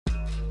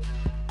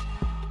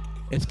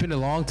It's been a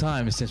long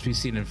time since we've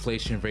seen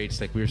inflation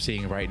rates like we're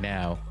seeing right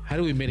now. How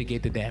do we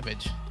mitigate the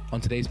damage? On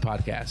today's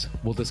podcast,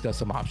 we'll discuss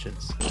some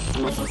options.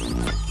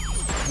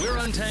 We're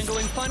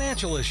untangling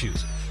financial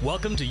issues.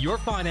 Welcome to Your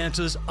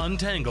Finances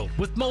Untangled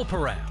with Mo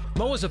Param.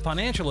 Mo is a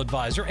financial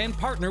advisor and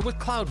partner with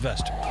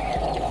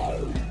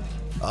CloudVestor.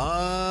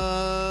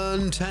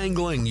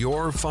 Untangling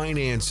your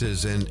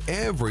finances and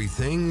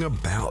everything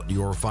about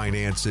your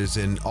finances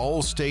in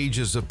all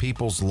stages of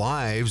people's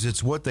lives.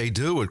 It's what they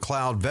do at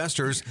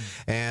CloudVestors,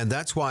 and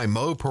that's why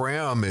Mo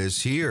Param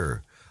is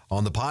here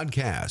on the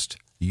podcast.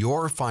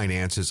 Your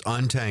Finances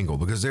Untangled,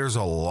 because there's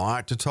a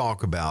lot to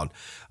talk about.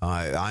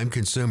 I'm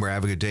consumer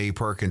advocate Dave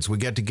Perkins. We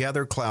get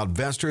together.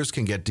 CloudVestors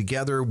can get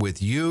together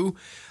with you.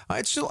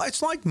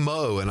 It's like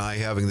Mo and I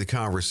having the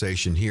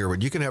conversation here,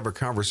 but you can have a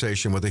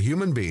conversation with a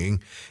human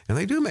being, and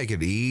they do make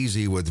it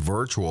easy with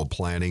virtual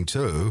planning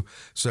too.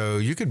 So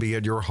you could be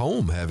at your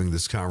home having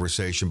this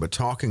conversation, but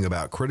talking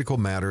about critical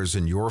matters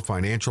in your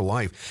financial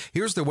life.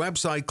 Here's the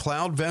website,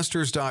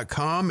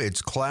 cloudvestors.com.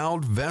 It's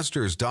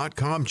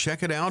cloudvestors.com.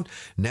 Check it out.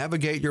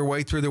 Navigate your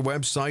way through the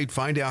website.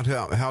 Find out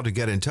how to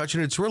get in touch,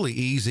 and it's really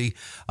easy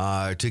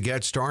to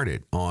get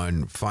started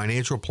on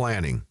financial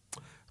planning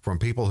from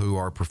people who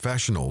are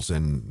professionals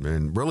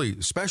and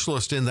really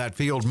specialists in that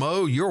field.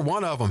 Mo, you're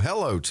one of them.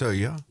 Hello to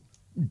you.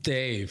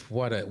 Dave,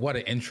 what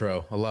an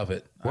intro. I love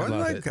it.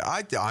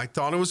 I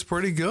thought it was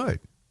pretty good.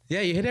 Yeah,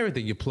 you hit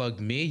everything. You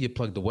plugged me. You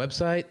plugged the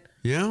website.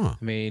 Yeah.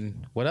 I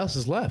mean, what else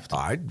is left?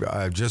 I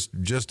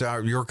just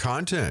out your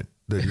content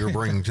that you're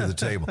bringing to the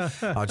table.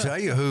 I'll tell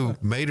you who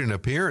made an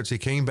appearance. He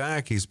came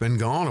back. He's been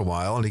gone a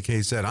while, and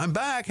he said, "I'm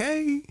back.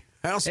 Hey.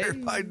 How's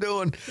everybody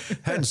doing?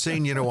 Hadn't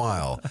seen you in a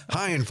while.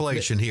 High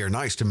inflation here.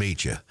 Nice to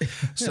meet you."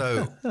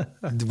 So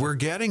we're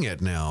getting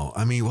it now.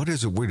 I mean, what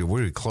is it?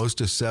 We're close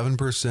to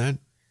 7%?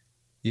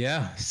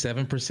 Yeah,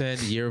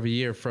 7% year over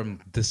year from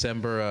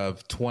December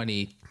of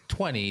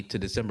 2020 to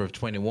December of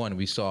 21.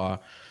 We saw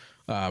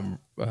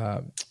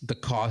the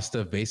cost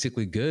of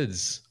basically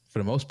goods, for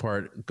the most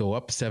part, go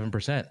up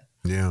 7%.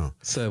 Yeah.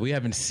 So we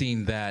haven't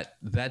seen that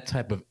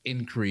type of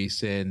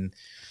increase in,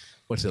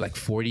 what's it, like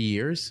 40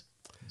 years?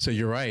 So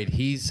you're right.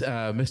 He's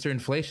Mr.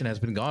 Inflation has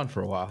been gone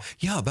for a while.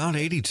 Yeah, about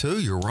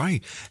 82. You're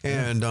right.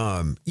 And,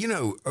 a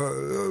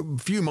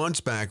few months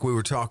back, we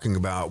were talking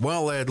about,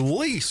 well, at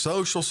least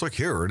Social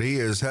Security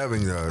is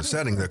setting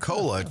the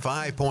COLA at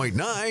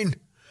 5.9.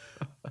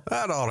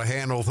 That ought to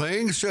handle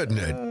things, shouldn't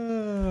it?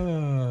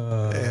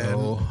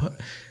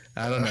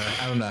 I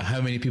don't know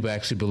how many people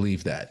actually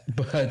believe that.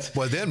 But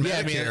well, then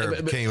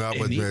Medicare came up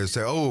with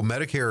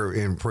Medicare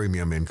in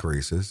premium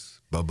increases.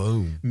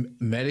 Ba-boom.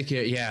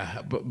 Medicare,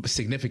 yeah, but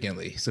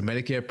significantly. So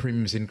Medicare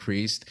premiums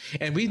increased,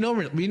 and we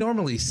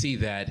normally see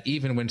that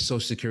even when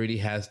Social Security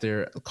has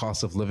their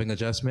cost of living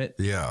adjustment.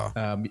 Yeah,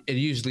 it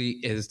usually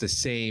is the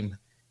same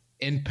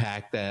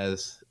impact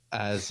as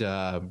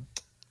Medicare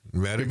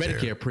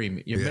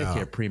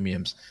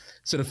premiums.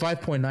 So the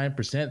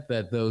 5.9%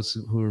 that those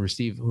who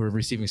are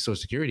receiving Social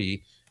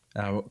Security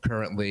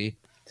currently,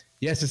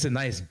 yes, it's a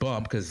nice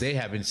bump because they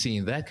haven't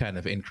seen that kind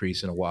of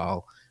increase in a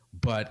while.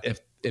 But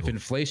if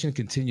inflation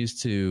continues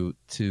to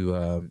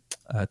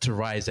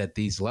rise at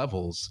these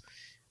levels,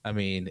 I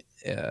mean,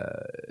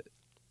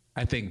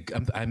 I think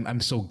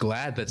I'm so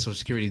glad that Social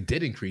Security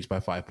did increase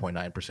by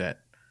 5.9%.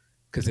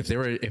 Because if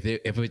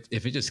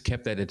it just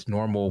kept at its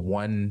normal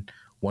 1.3,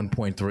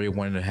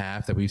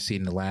 1.5 that we've seen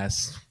in the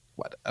last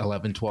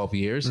 11, 12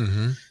 years,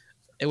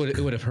 it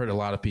would have hurt a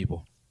lot of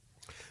people.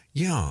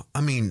 Yeah, I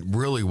mean,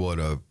 really would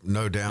have,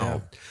 no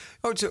doubt. Yeah.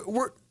 Oh,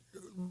 so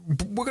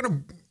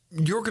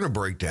you're gonna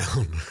break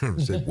down.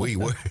 Said we.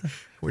 What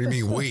do you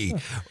mean we?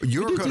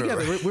 You're gonna.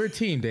 We're a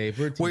team, Dave.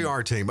 We are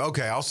a team.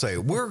 Okay, I'll say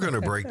we're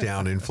gonna break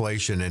down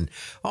inflation and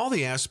all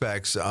the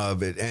aspects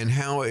of it and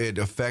how it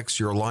affects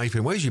your life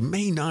in ways you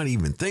may not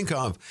even think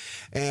of.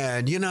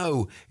 And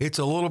it's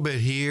a little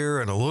bit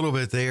here and a little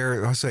bit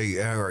there. I say,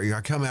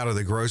 I come out of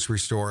the grocery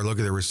store, look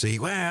at the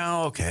receipt.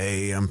 Well,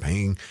 okay, I'm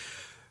paying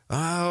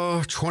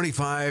 $25,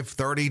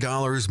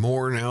 $30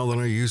 more now than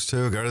I used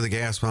to. Go to the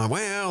gas pump.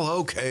 Well,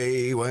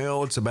 okay.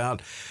 Well, it's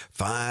about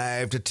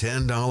 $5 to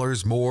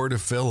 $10 more to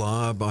fill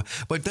up.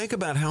 But think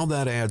about how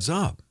that adds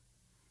up.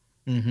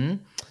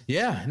 Mm-hmm.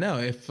 Yeah. No,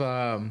 if,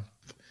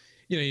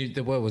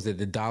 what was it?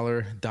 The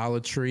Dollar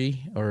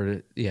Tree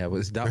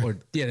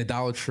the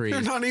Dollar Tree.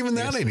 They're not even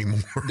that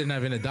anymore. They're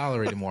not even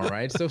 $1 anymore,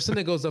 right? So if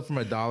something goes up from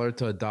 $1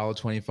 to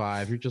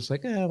 $1.25, you're just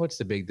like, what's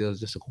the big deal? It's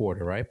just a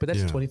quarter, right? But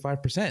that's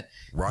 25%.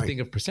 Right.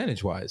 Think of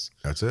percentage wise.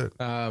 That's it.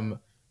 So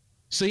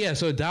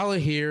 $1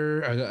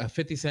 here,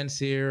 50 cents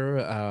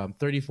here,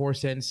 34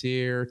 cents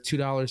here,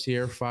 $2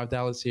 here,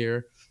 $5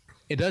 here.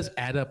 It does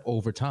add up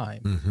over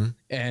time. Mm-hmm.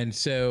 And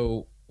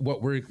so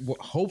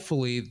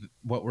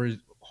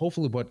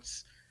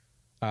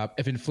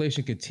if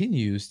inflation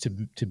continues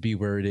to be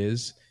where it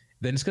is,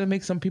 then it's going to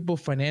make some people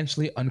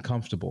financially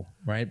uncomfortable,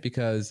 right?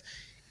 Because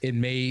it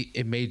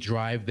may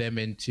drive them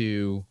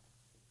into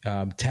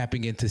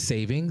tapping into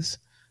savings.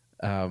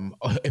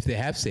 If they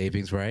have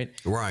savings, right?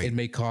 Right. It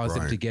may cause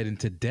them to get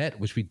into debt,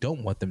 which we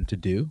don't want them to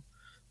do.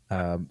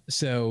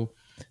 So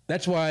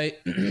that's why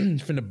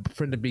from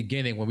the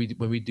beginning, when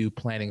we do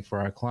planning for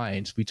our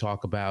clients, we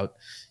talk about,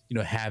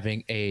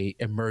 having a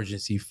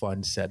emergency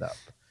fund set up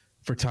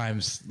for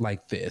times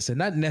like this, and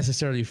not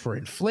necessarily for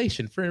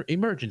inflation, for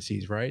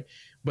emergencies, right?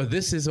 But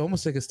this is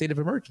almost like a state of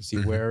emergency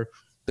where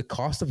the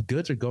cost of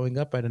goods are going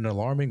up at an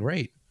alarming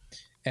rate.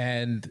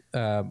 And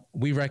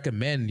we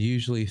recommend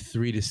usually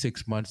 3 to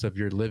 6 months of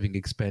your living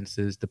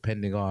expenses,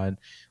 depending on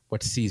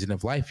what season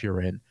of life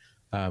you're in.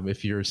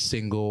 If you're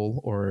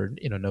single or,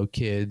 no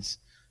kids,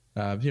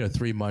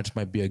 3 months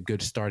might be a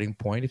good starting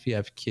point. If you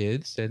have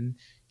kids, then,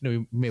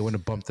 you may want to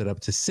bump that up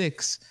to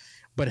 6.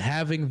 But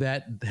having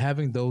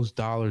those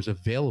dollars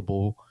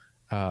available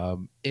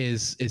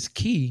is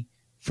key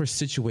for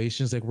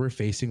situations like we're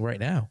facing right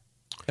now.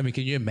 I mean,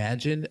 can you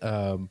imagine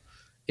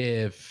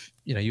if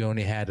you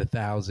only had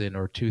 1,000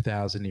 or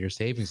 2,000 in your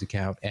savings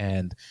account,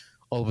 and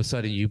all of a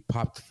sudden you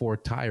popped 4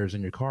 tires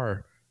in your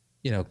car?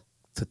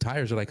 The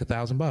tires are like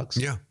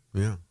 $1,000.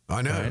 Yeah,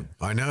 I know, right?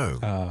 I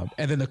know.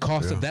 And then the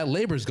cost of that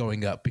labor is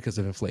going up because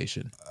of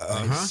inflation.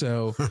 Right?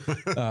 So,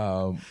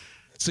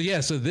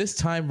 so this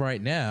time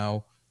right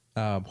now,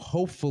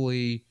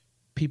 hopefully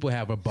people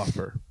have a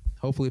buffer.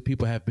 Hopefully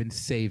people have been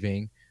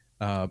saving,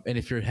 and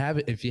if you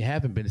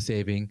haven't been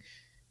saving,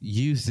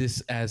 use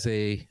this as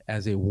a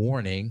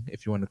warning,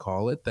 if you want to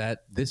call it,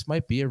 that this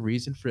might be a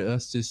reason for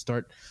us to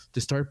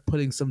start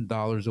putting some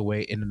dollars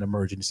away in an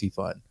emergency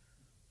fund.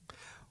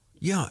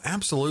 Yeah,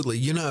 absolutely.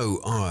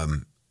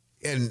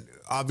 And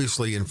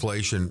obviously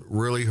inflation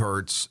really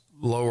hurts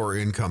lower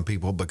income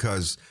people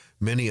because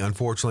many,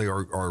 unfortunately,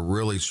 are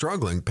really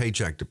struggling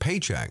paycheck to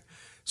paycheck.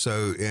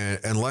 So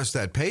unless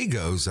that pay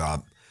goes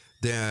up,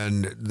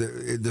 then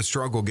the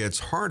struggle gets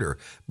harder.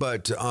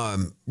 But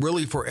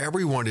really for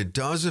everyone, it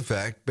does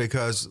affect,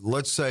 because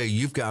let's say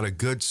you've got a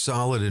good,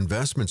 solid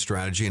investment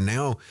strategy, and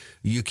now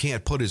you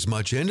can't put as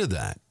much into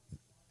that.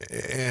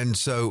 And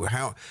so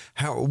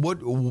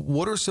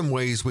what are some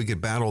ways we could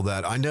battle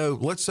that? I know,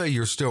 let's say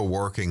you're still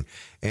working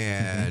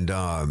and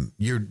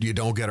you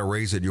don't get a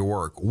raise at your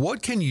work.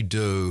 What can you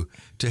do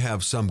to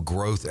have some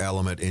growth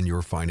element in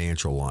your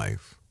financial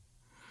life?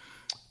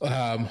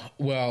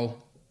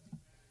 Well,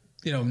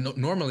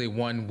 normally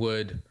one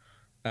would,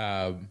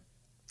 as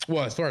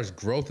far as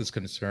growth is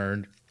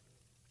concerned,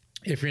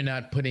 if you're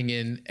not putting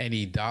in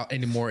any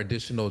more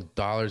additional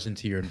dollars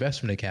into your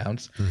investment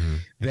accounts,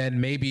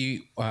 then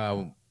maybe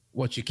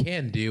what you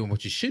can do and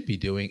what you should be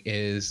doing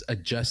is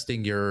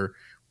adjusting your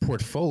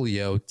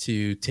portfolio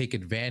to take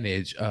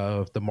advantage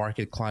of the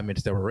market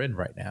climates that we're in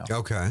right now.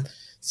 Okay.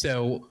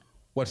 So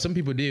what some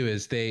people do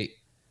is they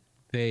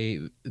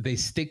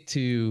stick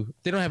to,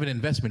 they don't have an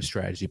investment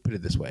strategy, put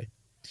it this way.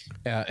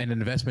 An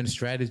investment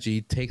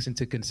strategy takes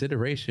into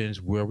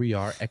considerations where we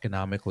are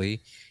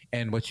economically,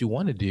 and what you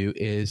want to do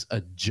is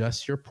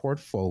adjust your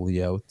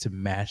portfolio to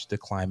match the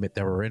climate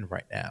that we're in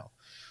right now.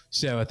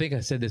 So I think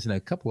I said this in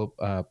a couple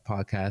of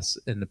podcasts,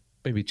 and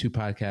maybe 2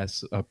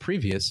 podcasts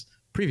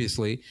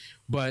previously,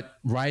 but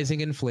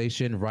rising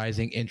inflation,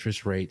 rising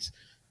interest rates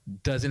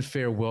doesn't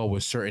fare well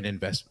with certain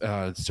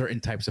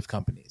types of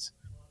companies,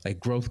 like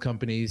growth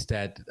companies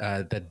that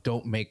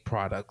don't make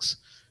products.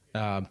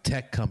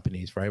 Tech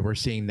companies, right? We're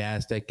seeing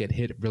NASDAQ get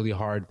hit really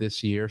hard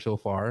this year so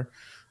far.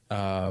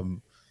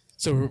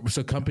 So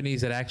companies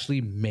that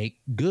actually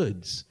make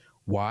goods.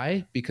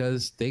 Why?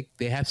 Because they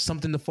have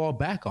something to fall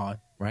back on,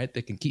 right?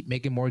 They can keep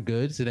making more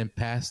goods and then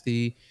pass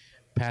the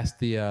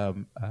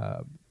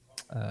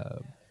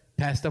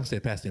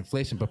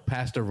inflation, but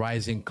pass the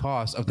rising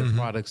cost of the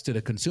products to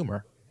the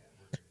consumer.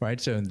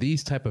 Right. So in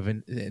these type of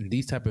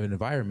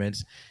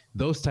environments,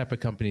 those type of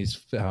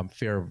companies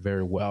fare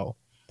very well.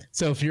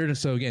 So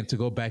again, to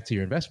go back to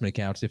your investment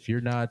accounts, if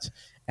you're not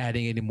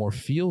adding any more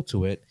fuel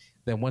to it,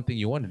 then one thing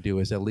you want to do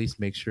is at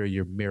least make sure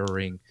you're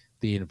mirroring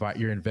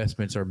your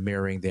investments are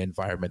mirroring the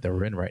environment that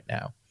we're in right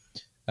now.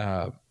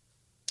 But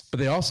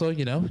they also,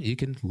 you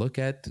can look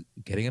at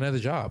getting another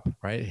job,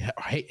 right?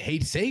 I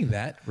hate saying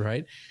that,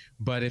 right?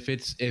 But if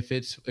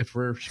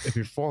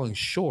you're falling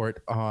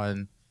short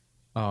on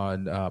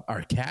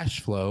our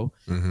cash flow,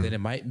 then it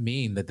might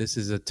mean that this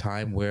is a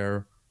time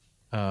where,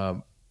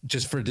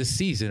 just for this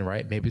season,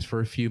 right? Maybe it's for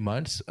a few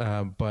months,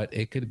 but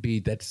it could be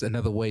that's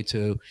another way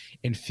to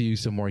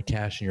infuse some more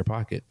cash in your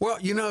pocket. Well,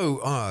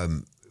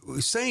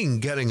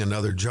 saying getting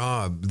another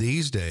job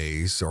these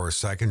days, or a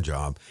second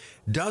job,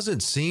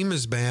 doesn't seem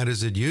as bad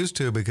as it used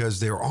to, because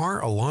there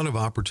are a lot of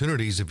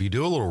opportunities, if you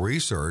do a little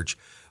research,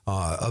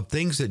 of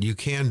things that you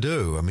can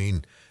do. I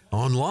mean,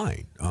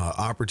 online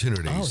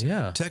opportunities. Oh,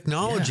 yeah.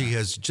 Technology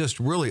has just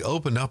really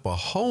opened up a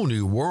whole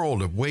new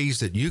world of ways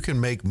that you can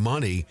make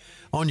money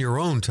on your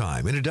own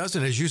time. And it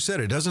doesn't, as you said,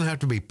 it doesn't have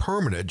to be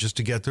permanent just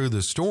to get through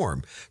the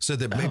storm, so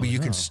that maybe you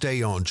can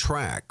stay on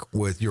track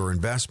with your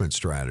investment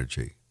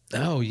strategy.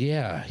 Oh,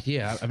 yeah.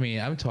 Yeah. I mean,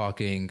 I'm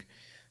talking,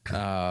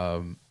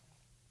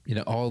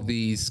 all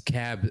these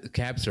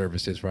cab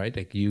services, right?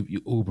 Like you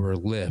Uber,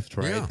 Lyft,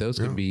 right? Yeah, those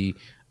can be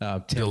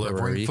temporary.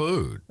 Delivering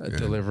food.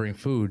 Delivering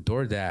food,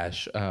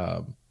 DoorDash,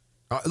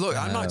 Look,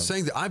 I'm not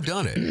saying that I've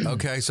done it.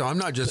 Okay, so I'm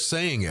not just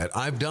saying it.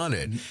 I've done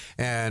it,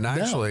 and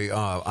actually,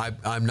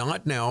 I'm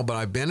not now, but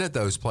I've been at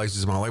those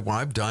places in my life where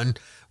I've done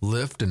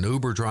Lyft and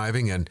Uber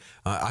driving, and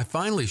I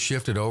finally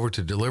shifted over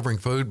to delivering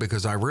food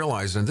because I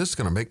realized, and this is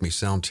going to make me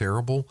sound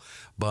terrible,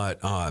 but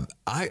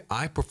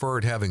I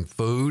preferred having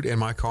food in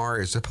my car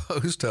as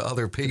opposed to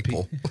other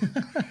people.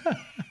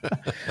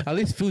 At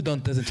least food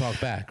doesn't talk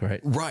back, right?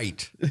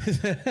 Right.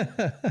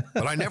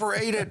 But I never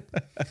ate it.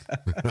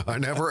 I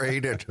never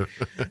ate it.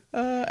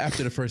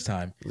 After the first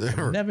time.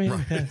 Never.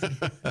 Right.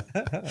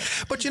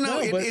 But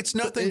it's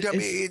nothing.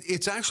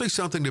 It's actually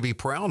something to be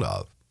proud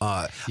of.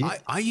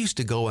 I used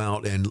to go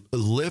out and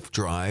Lyft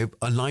drive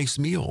a nice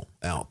meal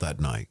out that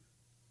night.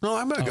 No,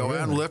 I'm going to go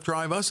out and Lyft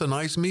drive us a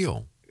nice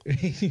meal.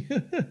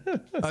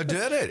 I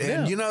did it.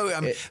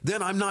 And,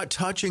 then I'm not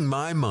touching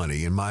my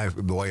money in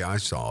the way I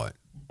saw it.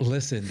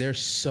 Listen,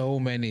 there's so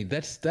many.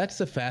 That's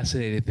the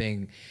fascinating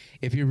thing.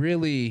 If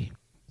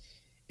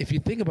you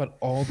think about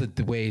all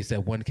the ways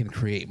that one can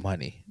create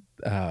money,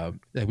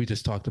 that we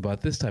just talked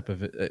about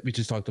we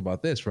just talked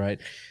about this, right?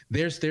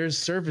 There's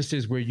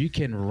services where you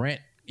can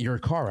rent your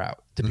car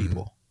out to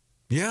people.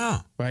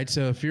 Yeah. Right.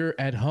 So if you're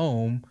at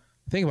home,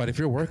 think about it. If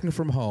you're working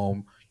from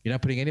home, you're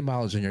not putting any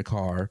mileage in your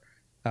car.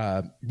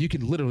 You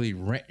can literally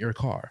rent your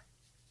car.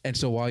 And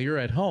so while you're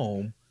at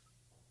home,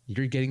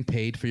 you're getting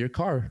paid for your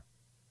car.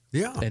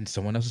 Yeah. And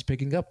someone else is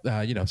picking up,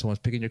 someone's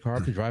picking your car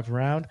up to drive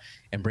around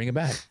and bring it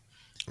back.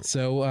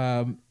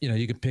 So,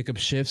 you can pick up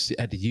shifts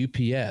at the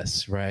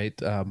UPS, right?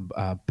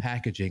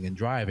 Packaging and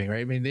driving,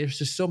 right? I mean, there's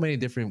just so many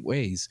different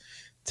ways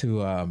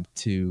to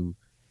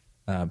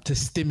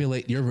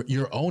stimulate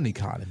your own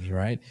economy,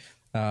 right?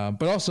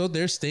 But also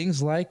there's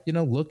things like,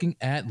 looking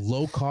at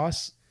low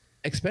cost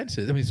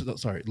expenses.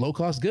 Low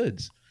cost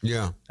goods.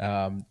 Yeah.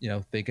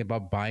 Thinking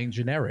about buying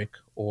generic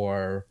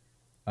or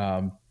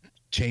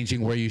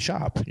changing where you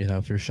shop.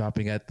 If you're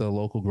shopping at the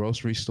local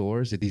grocery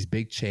stores, at these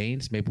big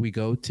chains, maybe we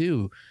go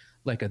to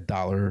like a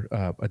Dollar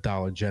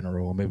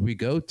General. Maybe we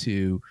go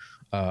to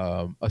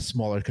a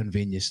smaller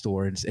convenience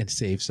store and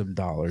save some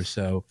dollars.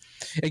 So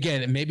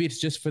again, maybe it's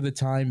just for the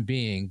time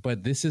being,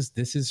 but this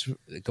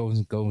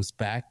goes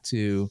back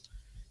to,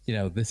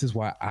 this is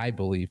why I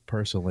believe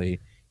personally,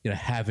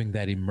 having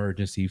that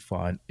emergency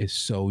fund is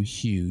so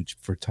huge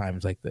for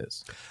times like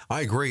this.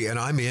 I agree. And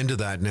I'm into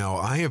that now.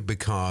 I have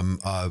become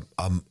a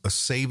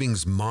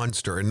savings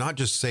monster, and not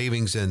just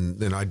savings.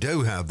 And I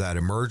do have that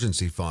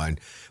emergency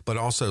fund, but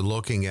also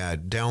looking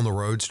at down the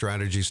road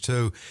strategies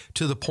too,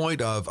 to the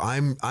point of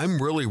I'm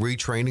really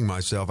retraining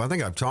myself. I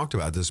think I've talked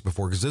about this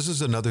before, because this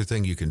is another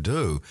thing you can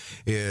do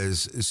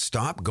is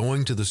stop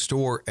going to the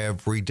store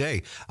every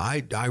day.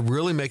 I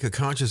really make a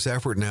conscious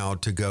effort now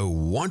to go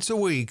once a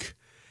week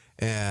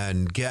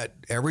and get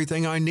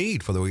everything I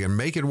need for the week and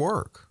make it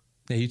work.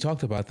 Yeah, you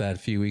talked about that a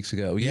few weeks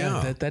ago.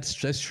 Yeah. That's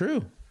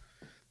true.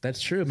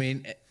 That's true. I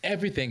mean,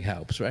 everything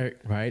helps, right?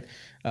 Right.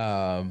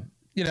 I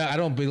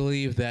don't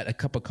believe that a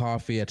cup of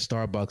coffee at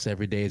Starbucks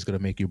every day is going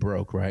to make you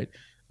broke, right?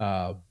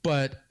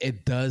 But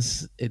it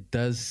does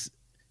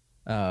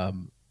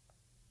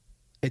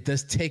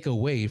take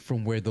away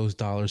from where those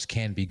dollars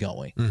can be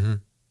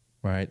going,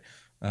 right?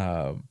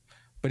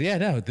 But yeah,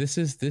 no, this.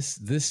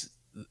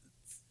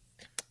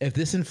 If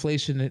this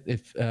inflation,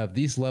 if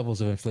these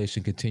levels of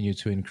inflation continue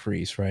to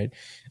increase, right,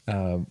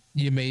 we're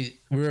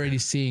already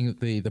seeing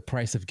the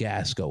price of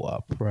gas go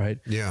up, right?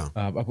 Yeah.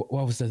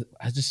 What was that?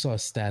 I just saw a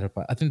stat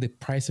about. I think the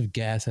price of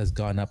gas has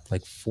gone up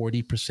like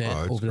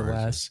 40% over the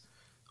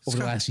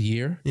last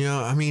year.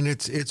 Yeah, I mean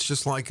it's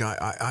just like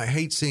I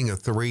hate seeing a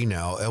 3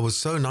 now. It was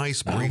so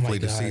nice briefly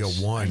to see a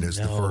 1 as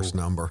the first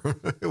number.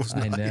 It was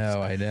nice.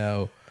 I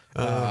know.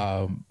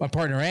 My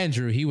partner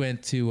Andrew, he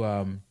went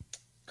to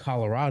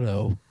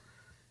Colorado.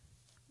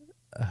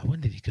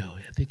 When did he go?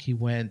 I think he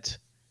went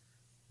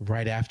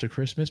right after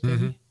Christmas,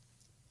 maybe,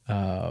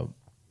 or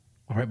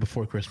right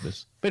before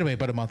Christmas. But anyway,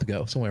 about a month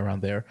ago, somewhere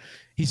around there,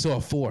 he saw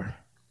a 4.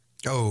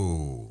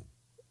 Oh,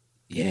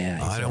 yeah.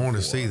 I don't want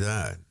to see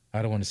that.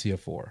 I don't want to see a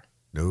 4.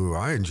 No,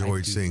 I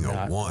enjoyed seeing a 1.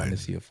 I want to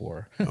see a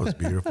 4. That was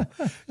beautiful.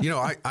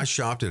 I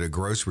shopped at a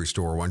grocery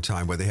store one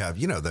time where they have,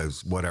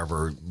 those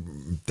whatever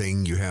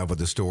thing you have with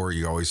the store.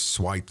 You always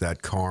swipe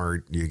that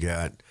card, you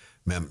get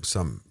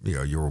some,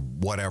 your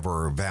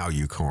whatever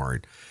value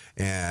card.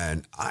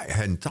 And I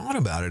hadn't thought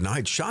about it. And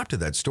I'd shopped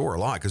at that store a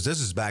lot, because this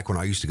is back when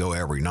I used to go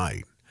every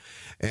night.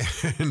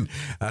 And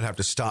I'd have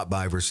to stop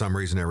by for some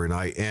reason every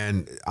night.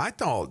 And I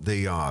thought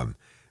the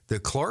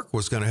clerk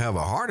was going to have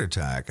a heart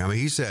attack. I mean,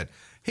 he said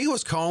he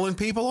was calling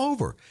people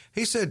over.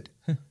 He said,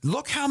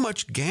 look how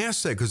much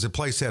gas they, because the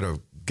place had a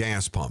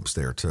gas pumps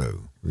there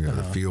too,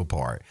 the fuel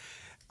part.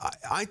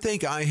 I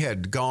think I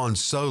had gone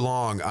so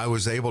long, I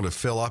was able to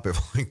fill up at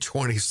like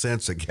 20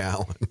 cents a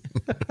gallon.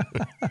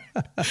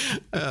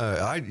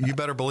 You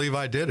better believe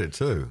I did it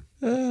too.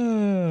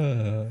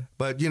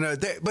 But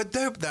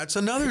that's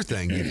another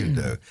thing you can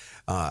do.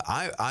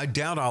 I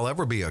doubt I'll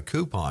ever be a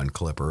coupon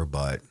clipper,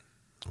 but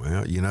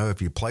Well,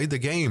 if you play the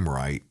game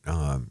right,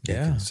 you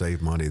can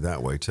save money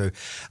that way too.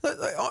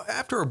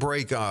 After a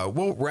break,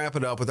 we'll wrap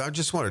it up with, I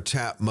just want to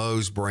tap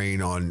Mo's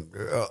brain on,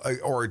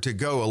 or to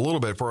go a little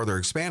bit further,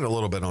 expand a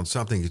little bit on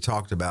something you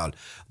talked about,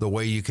 the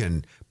way you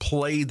can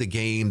play the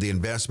game, the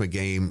investment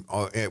game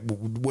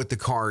with the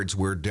cards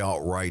we're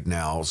dealt right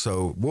now.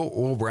 So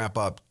we'll wrap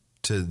up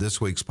to this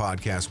week's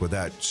podcast with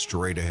that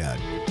straight ahead.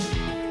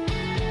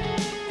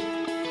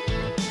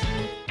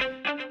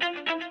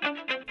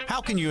 How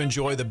can you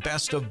enjoy the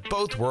best of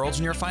both worlds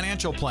in your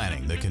financial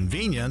planning? The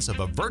convenience of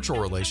a virtual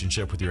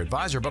relationship with your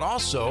advisor, but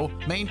also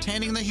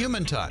maintaining the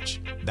human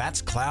touch.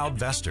 That's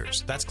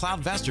CloudVestors. That's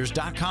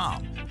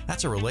CloudVestors.com.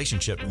 That's a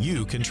relationship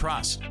you can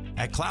trust.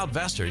 At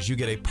CloudVestors, you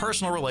get a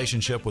personal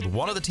relationship with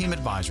one of the team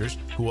advisors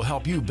who will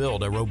help you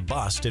build a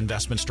robust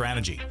investment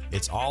strategy.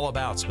 It's all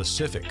about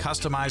specific,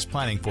 customized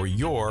planning for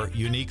your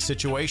unique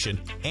situation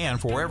and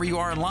for wherever you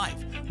are in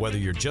life, whether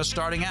you're just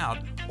starting out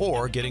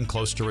or getting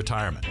close to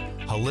retirement.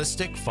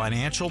 Holistic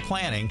financial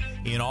planning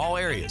in all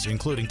areas,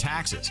 including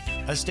taxes,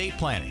 estate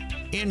planning,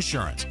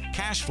 insurance,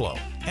 cash flow,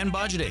 and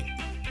budgeting.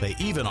 They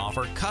even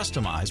offer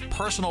customized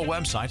personal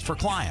websites for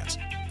clients.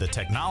 The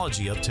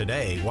technology of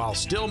today while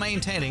still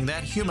maintaining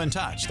that human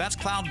touch. That's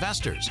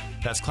CloudVestors.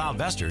 That's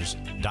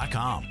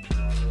CloudVestors.com.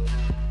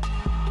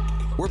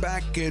 We're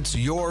back. It's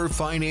Your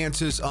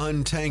Finances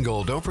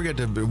Untangled. Don't forget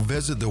to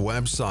visit the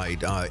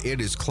website. It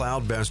is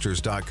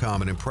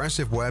CloudVestors.com, an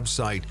impressive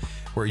website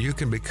where you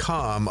can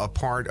become a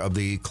part of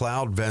the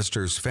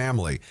CloudVestors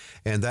family.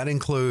 And that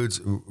includes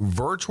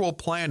virtual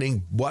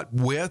planning, but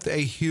with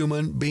a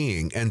human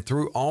being and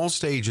through all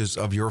stages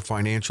of your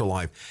financial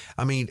life.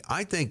 I mean,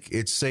 I think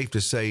it's safe to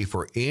say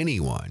for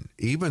anyone,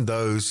 even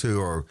those who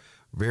are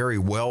very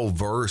well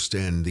versed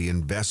in the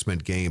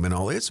investment game and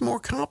all, it's more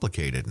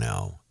complicated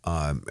now.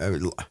 I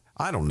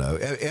don't know.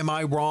 Am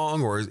I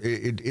wrong, or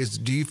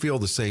do you feel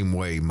the same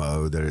way,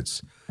 Mo, that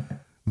it's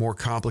more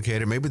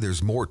complicated? Maybe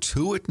there's more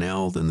to it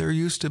now than there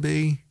used to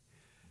be?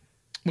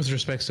 With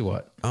respects to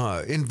what?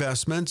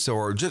 Investments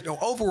or just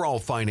overall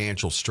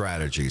financial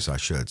strategies, I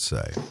should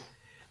say.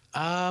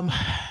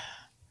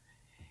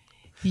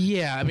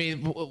 Yeah, I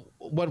mean,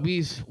 what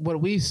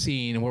we've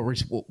seen,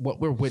 what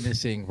we're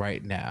witnessing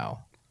right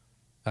now,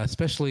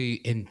 especially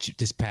in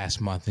this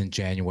past month in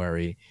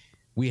January,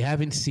 we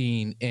haven't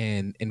seen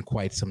in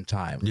quite some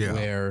time,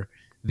 where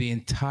the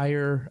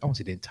entire, I won't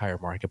say the entire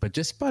market, but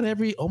just about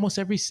almost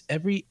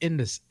every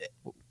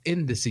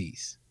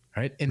indices,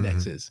 right?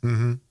 Indexes.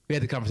 Mm-hmm. We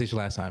had the conversation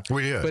last time.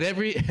 We did.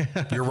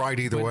 But you're right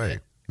either way.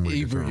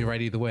 You're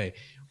right either way.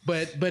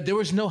 But there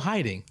was no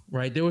hiding,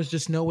 right? There was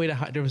just no way to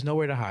hide. There was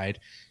nowhere to hide.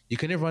 You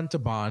couldn't run to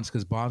bonds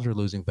because bonds were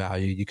losing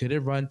value. You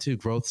couldn't run to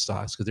growth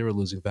stocks because they were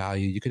losing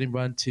value. You couldn't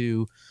run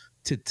to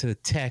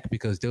tech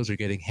because those are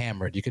getting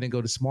hammered. You couldn't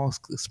go to small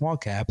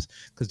caps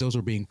because those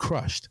were being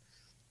crushed.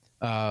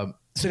 So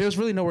there was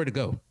really nowhere to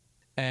go.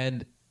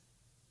 And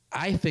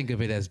I think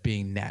of it as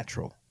being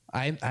natural.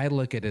 I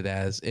look at it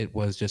as it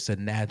was just a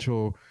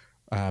natural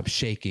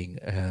shaking,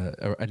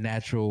 a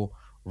natural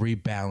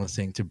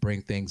rebalancing to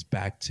bring things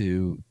back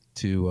to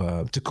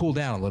cool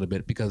down a little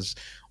bit because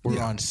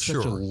we're on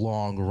such a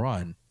long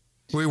run.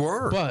 We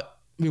were.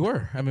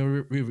 I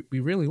mean, we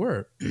really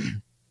were.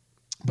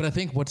 But I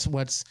think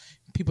what's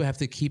people have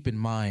to keep in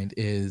mind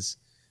is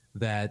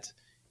that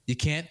you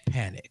can't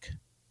panic,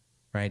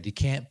 right? You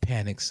can't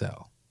panic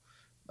sell.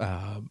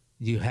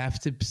 You have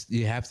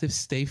to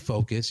stay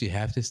focused. You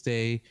have to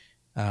stay,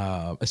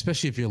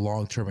 especially if you're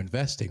long-term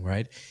investing,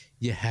 right?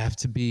 You have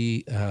to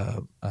be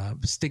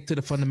stick to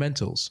the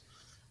fundamentals.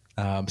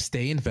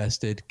 Stay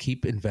invested.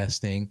 Keep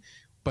investing.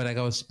 But like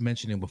I was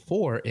mentioning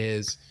before,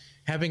 is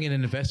having an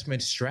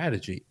investment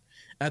strategy.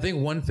 I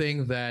think one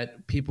thing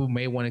that people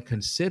may want to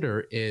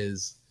consider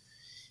is,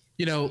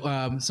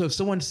 so if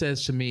someone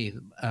says to me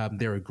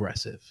they're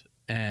aggressive,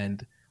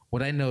 and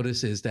what I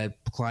notice is that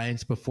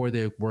clients, before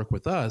they work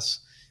with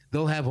us,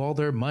 they'll have all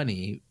their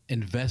money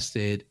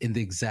invested in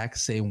the exact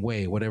same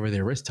way, whatever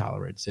their risk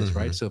tolerance is,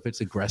 right? So if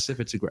it's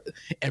aggressive,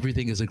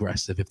 everything is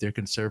aggressive. If they're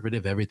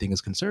conservative, everything is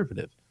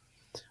conservative.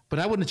 But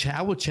I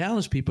would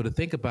challenge people to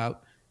think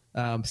about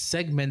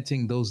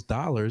segmenting those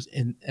dollars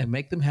and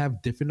make them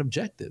have different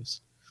objectives.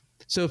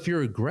 So if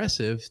you're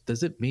aggressive,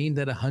 does it mean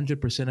that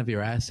 100% of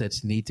your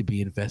assets need to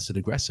be invested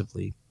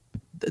aggressively?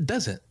 It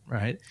doesn't,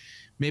 right?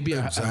 Maybe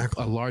a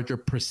larger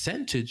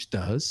percentage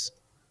does,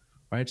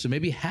 right? So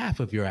maybe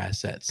half of your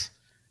assets,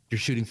 you're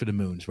shooting for the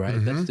moons, right?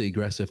 Mm-hmm. That's the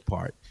aggressive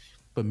part.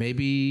 But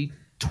maybe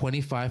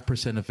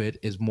 25% of it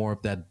is more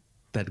of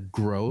that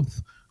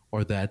growth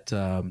or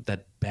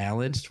that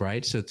balance,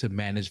 right? So to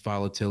manage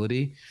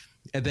volatility.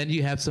 And then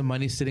you have some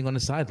money sitting on the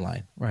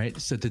sideline, right?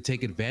 So to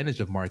take advantage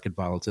of market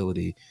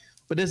volatility.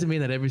 But it doesn't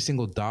mean that every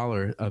single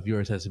dollar of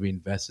yours has to be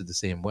invested the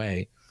same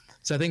way.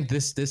 So I think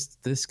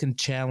this can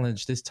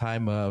challenge this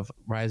time of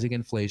rising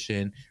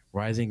inflation,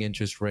 rising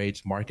interest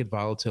rates, market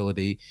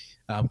volatility,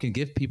 can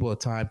give people a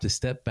time to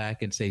step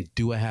back and say,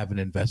 do I have an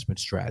investment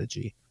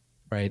strategy,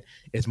 right?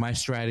 Is my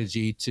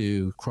strategy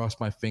to cross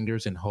my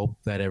fingers and hope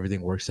that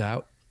everything works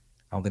out?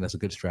 I don't think that's a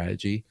good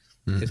strategy.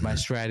 Is my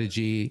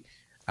strategy,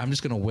 I'm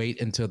just going to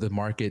wait until the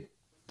market,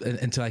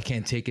 until I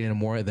can't take it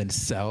anymore, and then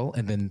sell,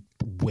 and then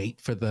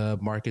wait for the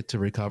market to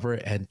recover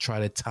and try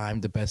to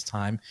time the best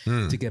time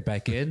to get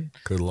back in.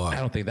 Good luck. I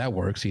don't think that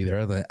works either.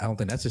 I don't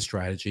think that's a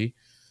strategy.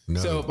 No.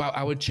 So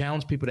I would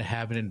challenge people to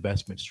have an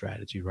investment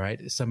strategy, right?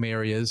 Some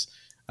areas,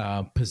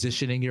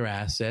 positioning your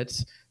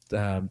assets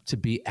to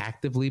be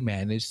actively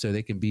managed so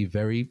they can be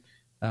very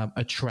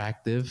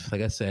attractive,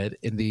 like I said,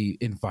 in the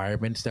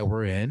environments that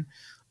we're in,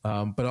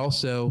 but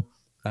also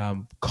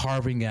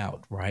carving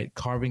out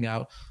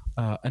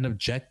an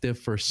objective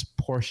for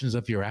portions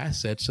of your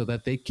assets so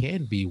that they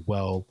can be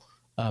well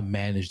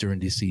managed during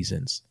these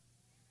seasons.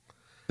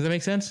 Does that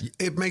make sense?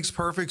 It makes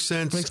perfect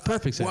sense. It makes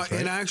perfect sense. Well,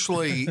 right? And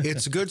actually,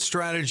 it's a good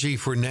strategy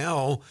for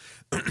now,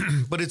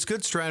 but it's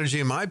good strategy,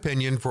 in my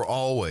opinion, for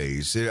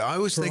always. I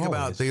always think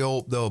about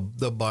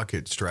the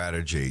bucket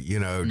strategy. You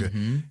know,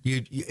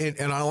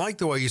 and I like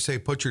the way you say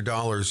put your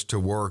dollars to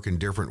work in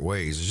different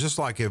ways. It's just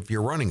like if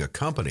you're running a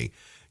company,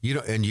 you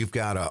know, and you've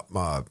got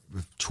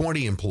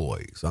 20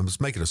 employees. I'm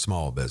just making a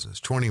small business,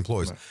 20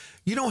 employees. Right.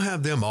 You don't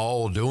have them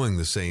all doing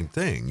the same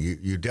thing.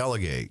 You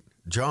delegate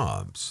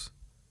jobs.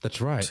 That's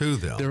right. To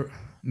them.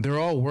 They're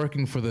all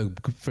working for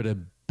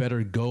the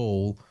better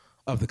goal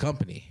of the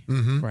company,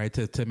 right?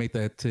 To make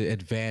that, to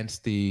advance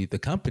the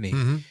company.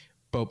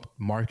 But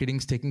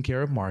marketing's taking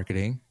care of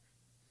marketing.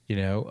 You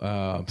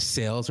know,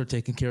 sales are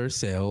taking care of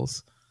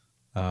sales.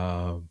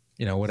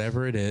 You know,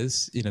 whatever it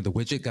is, you know, the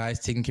widget guy's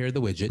taking care of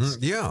the widgets.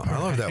 Yeah, I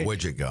love that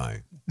widget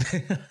guy.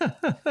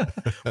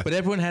 But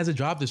everyone has a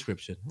job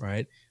description,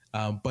 right?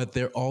 But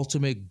their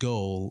ultimate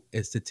goal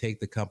is to take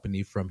the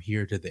company from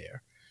here to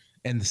there.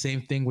 And the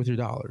same thing with your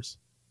dollars.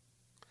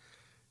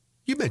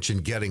 You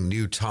mentioned getting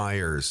new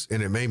tires,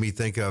 and it made me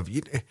think of,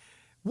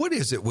 what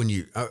is it when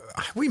you,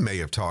 we may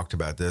have talked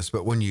about this,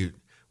 but when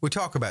we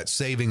talk about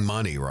saving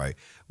money, right?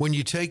 When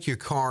you take your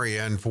car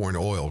in for an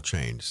oil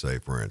change, say,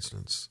 for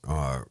instance,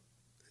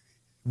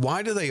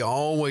 why do they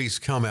always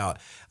come out?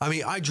 I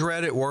mean, I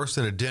dread it worse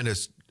than a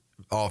dentist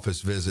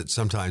office visit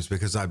sometimes,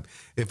 because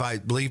if I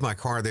leave my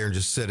car there and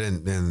just sit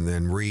in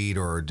and read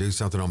or do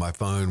something on my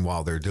phone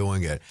while they're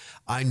doing it,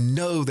 I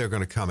know they're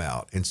going to come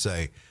out and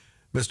say,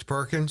 Mr.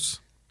 Perkins,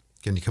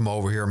 can you come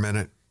over here a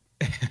minute?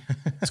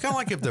 It's kind of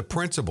like if the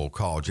principal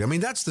called you. I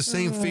mean, that's the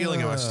same feeling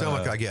in my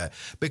stomach I get,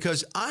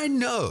 because I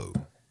know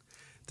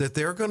that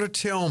they're going to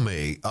tell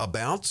me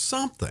about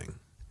something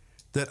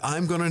that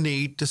I'm going to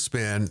need to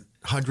spend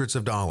hundreds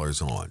of dollars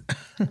on,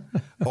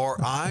 or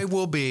I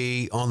will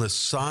be on the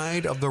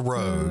side of the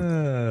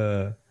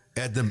road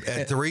at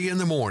 3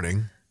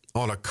 a.m.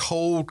 on a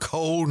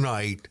cold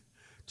night,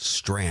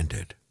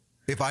 stranded.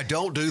 If I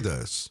don't do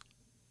this.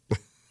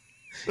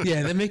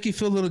 Yeah, they make you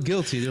feel a little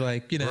guilty. They're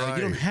like, you know, right.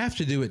 You don't have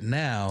to do it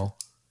now,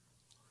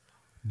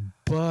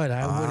 but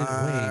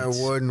I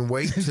wouldn't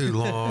wait too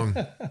long.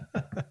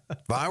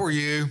 If I were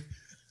you,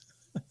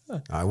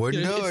 I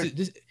wouldn't do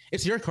it.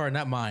 It's your car,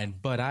 not mine.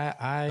 But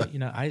I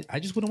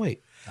just wouldn't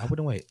wait. I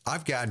wouldn't wait.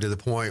 I've gotten to the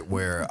point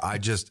where I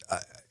just,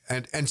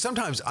 and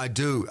sometimes I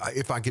do.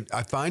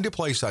 I find a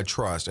place I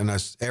trust, and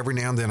every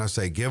now and then I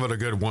say, give it a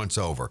good once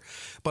over.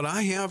 But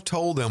I have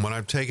told them when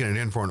I've taken it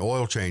in for an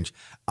oil change,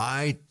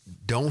 I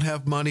don't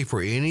have money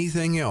for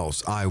anything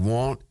else. I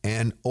want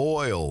an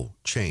oil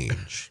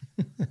change.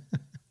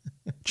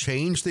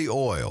 Change the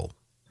oil,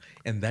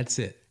 and that's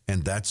it.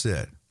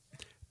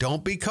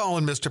 Don't be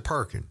calling Mr.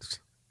 Perkins.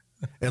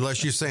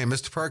 Unless you're saying,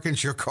 Mr.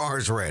 Perkins, your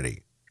car's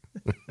ready.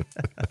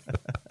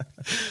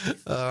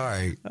 All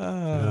right.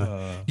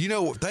 You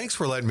know, thanks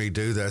for letting me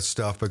do that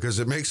stuff, because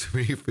it makes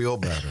me feel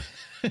better.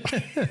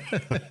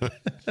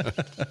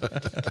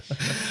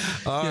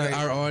 Right.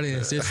 Our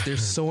audience,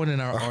 there's someone in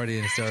our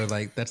audience that are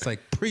like, that's like,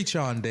 preach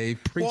on,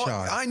 Dave, preach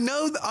on. I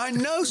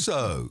know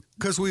so,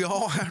 because we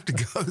all have to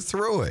go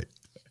through it.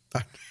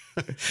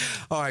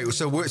 All right.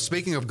 So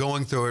speaking of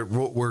going through it,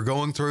 we're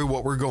going through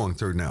what we're going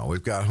through now.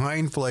 We've got high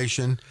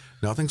inflation.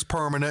 Nothing's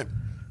permanent.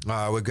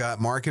 We've got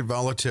market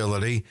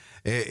volatility.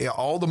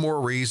 All the more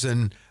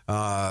reason,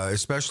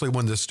 especially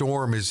when the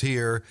storm is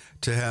here,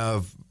 to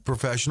have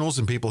professionals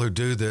and people who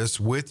do this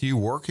with you,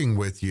 working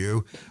with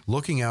you,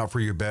 looking out for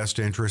your best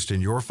interest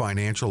in your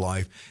financial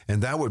life.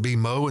 And that would be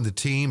Mo and the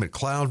team at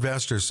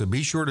CloudVestors. So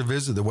be sure to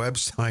visit the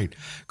website,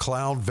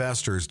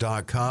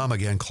 cloudvestors.com.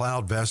 Again,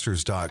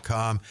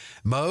 cloudvestors.com.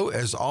 Mo,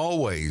 as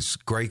always,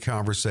 great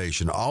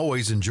conversation.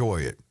 Always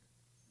enjoy it.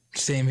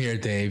 Same here,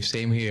 Dave.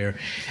 Same here.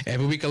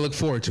 Every week I look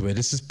forward to it.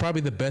 This is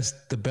probably the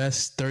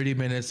best 30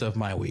 minutes of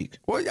my week.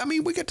 Well, I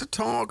mean, we get to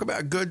talk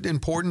about good,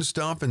 important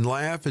stuff and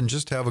laugh and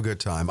just have a good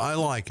time. I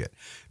like it.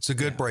 It's a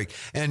good break.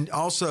 And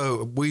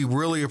also, we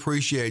really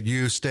appreciate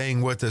you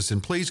staying with us,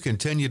 and please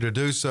continue to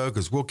do so,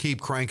 because we'll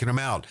keep cranking them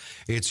out.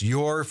 It's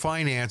Your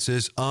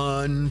Finances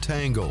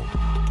Untangled.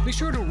 Be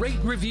sure to rate,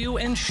 review,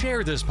 and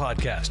share this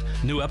podcast.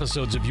 New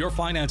episodes of Your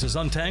Finances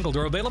Untangled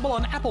are available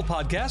on Apple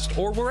Podcasts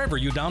or wherever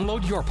you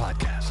download your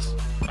podcasts.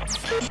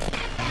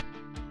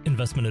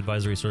 Investment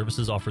advisory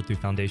services offered through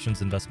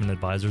Foundations Investment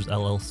Advisors,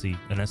 LLC,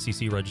 an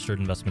SEC-registered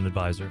investment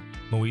advisor.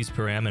 Moise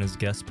Piram and his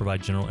guests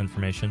provide general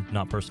information,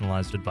 not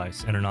personalized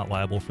advice, and are not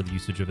liable for the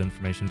usage of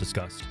information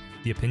discussed.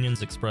 The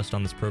opinions expressed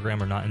on this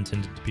program are not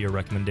intended to be a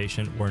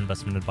recommendation or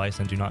investment advice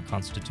and do not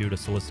constitute a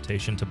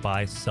solicitation to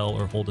buy, sell,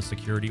 or hold a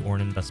security or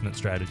an investment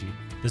strategy.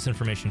 This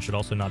information should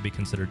also not be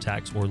considered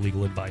tax or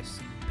legal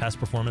advice. Past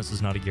performance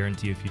is not a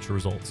guarantee of future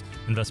results.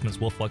 Investments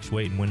will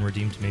fluctuate and when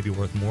redeemed may be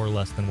worth more or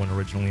less than when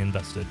originally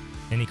invested.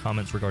 Any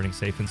comments regarding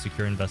safe and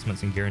secure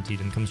investments and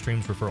guaranteed income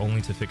streams refer only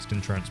to fixed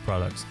insurance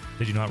products.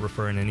 They do not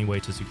refer in any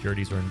way to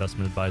securities or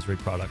investment advisory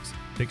products.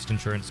 Fixed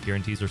insurance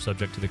guarantees are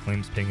subject to the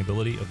claims paying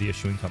ability of the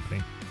issuing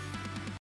company.